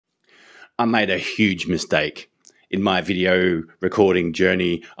I made a huge mistake. In my video recording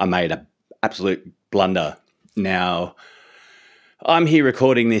journey, I made an absolute blunder. Now, I'm here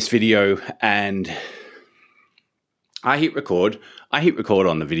recording this video and I hit record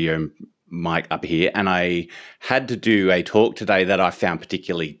on the video mic up here, and I had to do a talk today that I found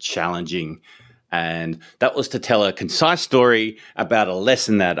particularly challenging. And that was to tell a concise story about a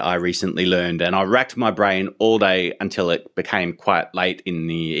lesson that I recently learned. And I racked my brain all day until it became quite late in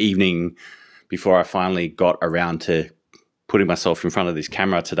the evening before I finally got around to putting myself in front of this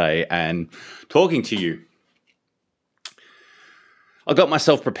camera today and talking to you. I got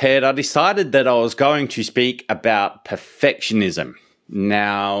myself prepared. I decided that I was going to speak about perfectionism.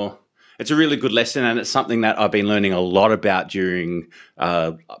 Now, it's a really good lesson, and it's something that I've been learning a lot about through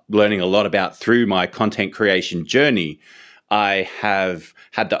my content creation journey. I have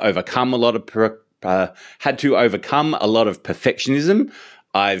had to overcome a lot of perfectionism.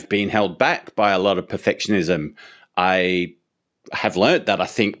 I've been held back by a lot of perfectionism. I have learned that I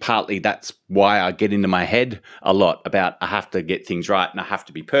think partly that's why I get into my head a lot about I have to get things right and I have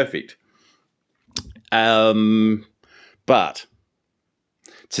to be perfect. But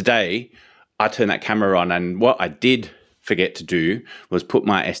today I turned that camera on, and what I did forget to do was put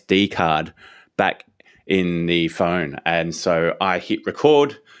my SD card back in the phone. And so I hit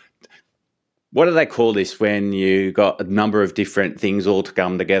record. What do they call this when you got a number of different things all to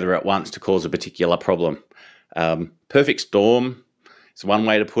come together at once to cause a particular problem? Perfect storm is one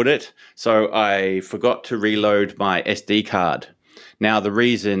way to put it. So I forgot to reload my SD card. Now, the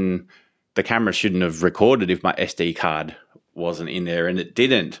reason the camera shouldn't have recorded if my SD card wasn't in there, and it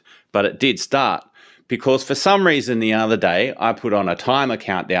didn't, but it did start, because for some reason the other day I put on a timer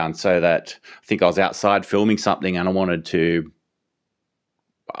countdown so that I think I was outside filming something and I wanted to,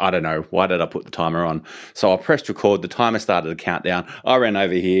 I don't know, why did I put the timer on? So I pressed record, the timer started the countdown, I ran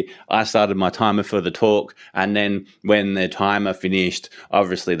over here, I started my timer for the talk, and then when the timer finished,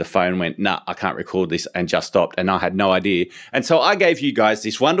 obviously the phone went, nah, I can't record this, and just stopped, and I had no idea. And so I gave you guys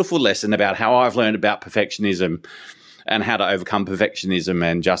this wonderful lesson about how I've learned about perfectionism and how to overcome perfectionism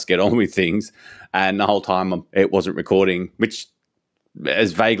and just get on with things. And the whole time it wasn't recording, which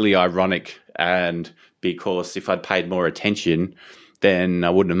is vaguely ironic, and because if I'd paid more attention, then I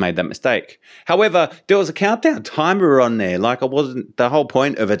wouldn't have made that mistake. However, there was a countdown timer on there. The whole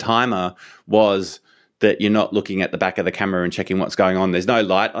point of a timer was that you're not looking at the back of the camera and checking what's going on. There's no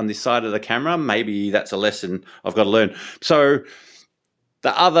light on this side of the camera. Maybe that's a lesson I've got to learn. So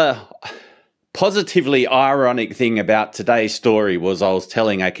the other positively ironic thing about today's story was I was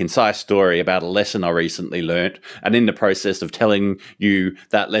telling a concise story about a lesson I recently learnt, and in the process of telling you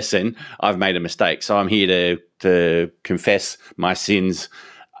that lesson, I've made a mistake. So I'm here to confess my sins,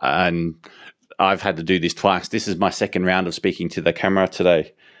 and I've had to do this twice. This is my second round of speaking to the camera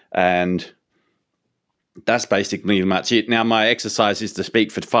today, and that's basically much it. Now, my exercise is to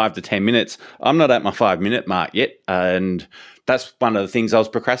speak for 5 to 10 minutes. I'm not at my 5-minute mark yet, and that's one of the things I was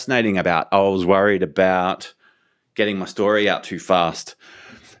procrastinating about. I was worried about getting my story out too fast.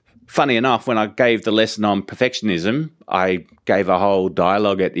 Funny enough, when I gave the lesson on perfectionism, I gave a whole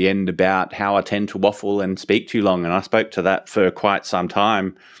dialogue at the end about how I tend to waffle and speak too long, and I spoke to that for quite some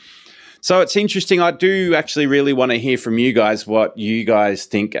time. So it's interesting. I do actually really want to hear from you guys what you guys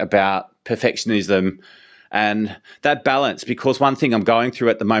think about perfectionism and that balance, because one thing I'm going through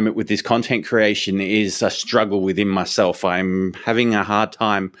at the moment with this content creation is a struggle within myself. I'm having a hard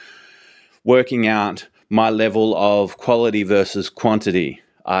time working out my level of quality versus quantity.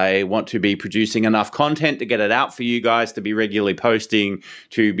 I want to be producing enough content to get it out for you guys, to be regularly posting,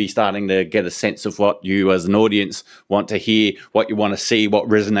 to be starting to get a sense of what you as an audience want to hear, what you want to see, what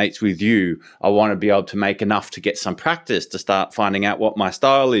resonates with you. I want to be able to make enough to get some practice, to start finding out what my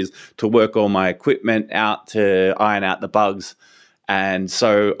style is, to work all my equipment out, to iron out the bugs. And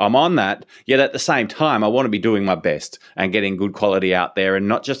so I'm on that, yet at the same time, I want to be doing my best and getting good quality out there and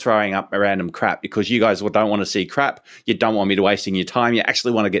not just throwing up random crap, because you guys don't want to see crap. You don't want me to wasting your time. You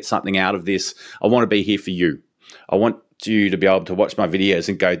actually want to get something out of this. I want to be here for you. I want you to be able to watch my videos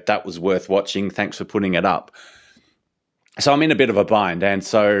and go, that was worth watching. Thanks for putting it up. So I'm in a bit of a bind, and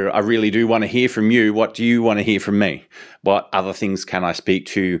so I really do want to hear from you. What do you want to hear from me? What other things can I speak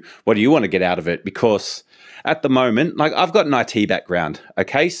to? What do you want to get out of it? Because at the moment, I've got an IT background,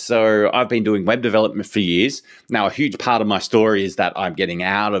 okay? So I've been doing web development for years. Now, a huge part of my story is that I'm getting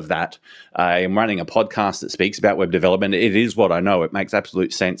out of that. I am running a podcast that speaks about web development. It is what I know. It makes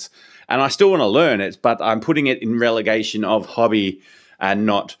absolute sense. And I still want to learn it, but I'm putting it in relegation of hobby and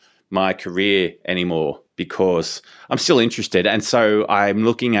not my career anymore because I'm still interested. And so I'm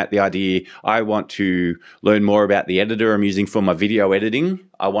looking at the idea, I want to learn more about the editor I'm using for my video editing.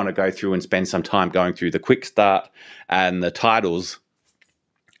 I want to go through and spend some time going through the quick start and the titles.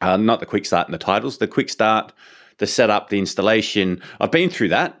 Not the quick start and the titles, the quick start, the setup, the installation. I've been through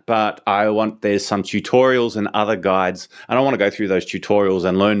that, but there's some tutorials and other guides, and I want to go through those tutorials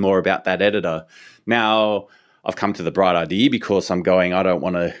and learn more about that editor. Now, I've come to the bright idea because I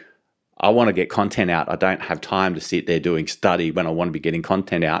want to get content out. I don't have time to sit there doing study when I want to be getting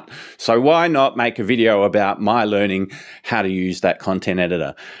content out. So why not make a video about my learning how to use that content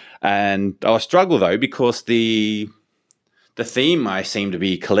editor? And I struggle though, because the theme I seem to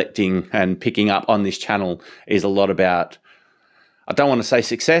be collecting and picking up on this channel is a lot about, I don't want to say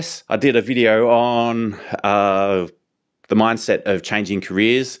success. I did a video on the mindset of changing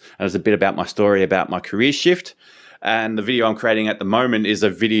careers, and it's a bit about my story about my career shift. And the video I'm creating at the moment is a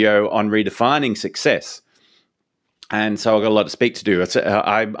video on redefining success. And so I've got a lot of speak to do.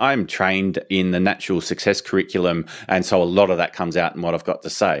 I'm trained in the natural success curriculum, and so a lot of that comes out in what I've got to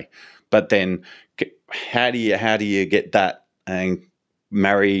say. But then how do you get that and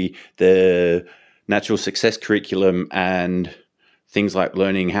marry the natural success curriculum and things like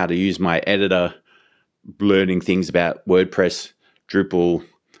learning how to use my editor, learning things about WordPress, Drupal,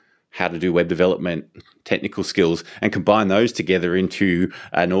 how to do web development, technical skills, and combine those together into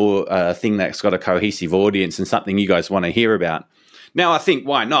a thing that's got a cohesive audience and something you guys want to hear about? Now, I think,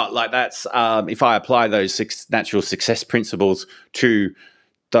 why not? Like, that's if I apply those natural success principles to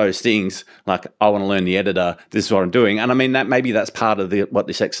those things, like I want to learn the editor, this is what I'm doing. And I mean, maybe that's part of what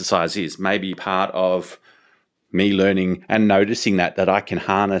this exercise is. Maybe part of me learning and noticing that I can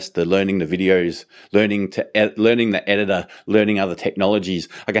harness learning the videos, learning the editor, learning other technologies.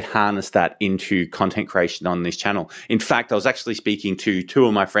 I can harness that into content creation on this channel. In fact, I was actually speaking to two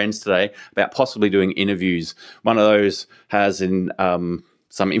of my friends today about possibly doing interviews. One of those has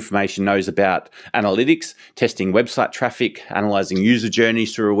some information, knows about analytics, testing website traffic, analyzing user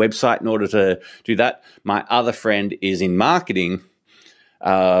journeys through a website in order to do that. My other friend is in marketing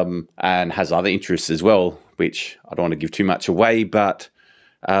and has other interests as well, which I don't want to give too much away, but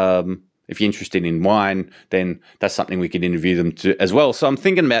if you're interested in wine, then that's something we could interview them to as well. So I'm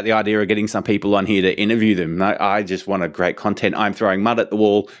thinking about the idea of getting some people on here to interview them. I just want a great content. I'm throwing mud at the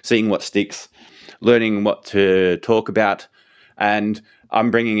wall, seeing what sticks, learning what to talk about, and I'm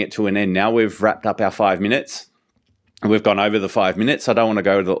bringing it to an end now. We've wrapped up our 5 minutes. We've gone over the 5 minutes. I don't want to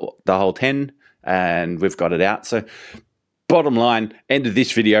go to the whole 10, and we've got it out. So bottom line, end of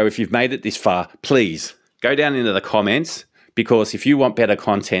this video, if you've made it this far, please go down into the comments, because if you want better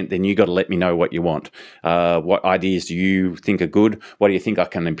content, then you got to let me know what you want. What ideas do you think are good? What do you think I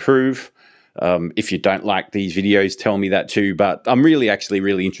can improve? If you don't like these videos, tell me that too. But I'm really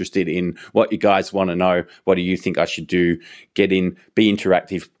interested in what you guys want to know. What do you think I should do? Get in, be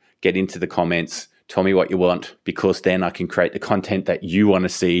interactive, get into the comments, tell me what you want, because then I can create the content that you want to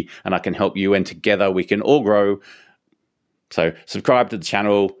see and I can help you, and together we can all grow. So subscribe to the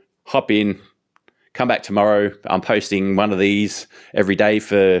channel, hop in, come back tomorrow. I'm posting one of these every day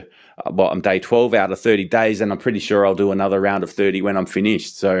for, I'm day 12 out of 30 days, and I'm pretty sure I'll do another round of 30 when I'm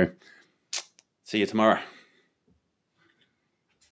finished. So see you tomorrow.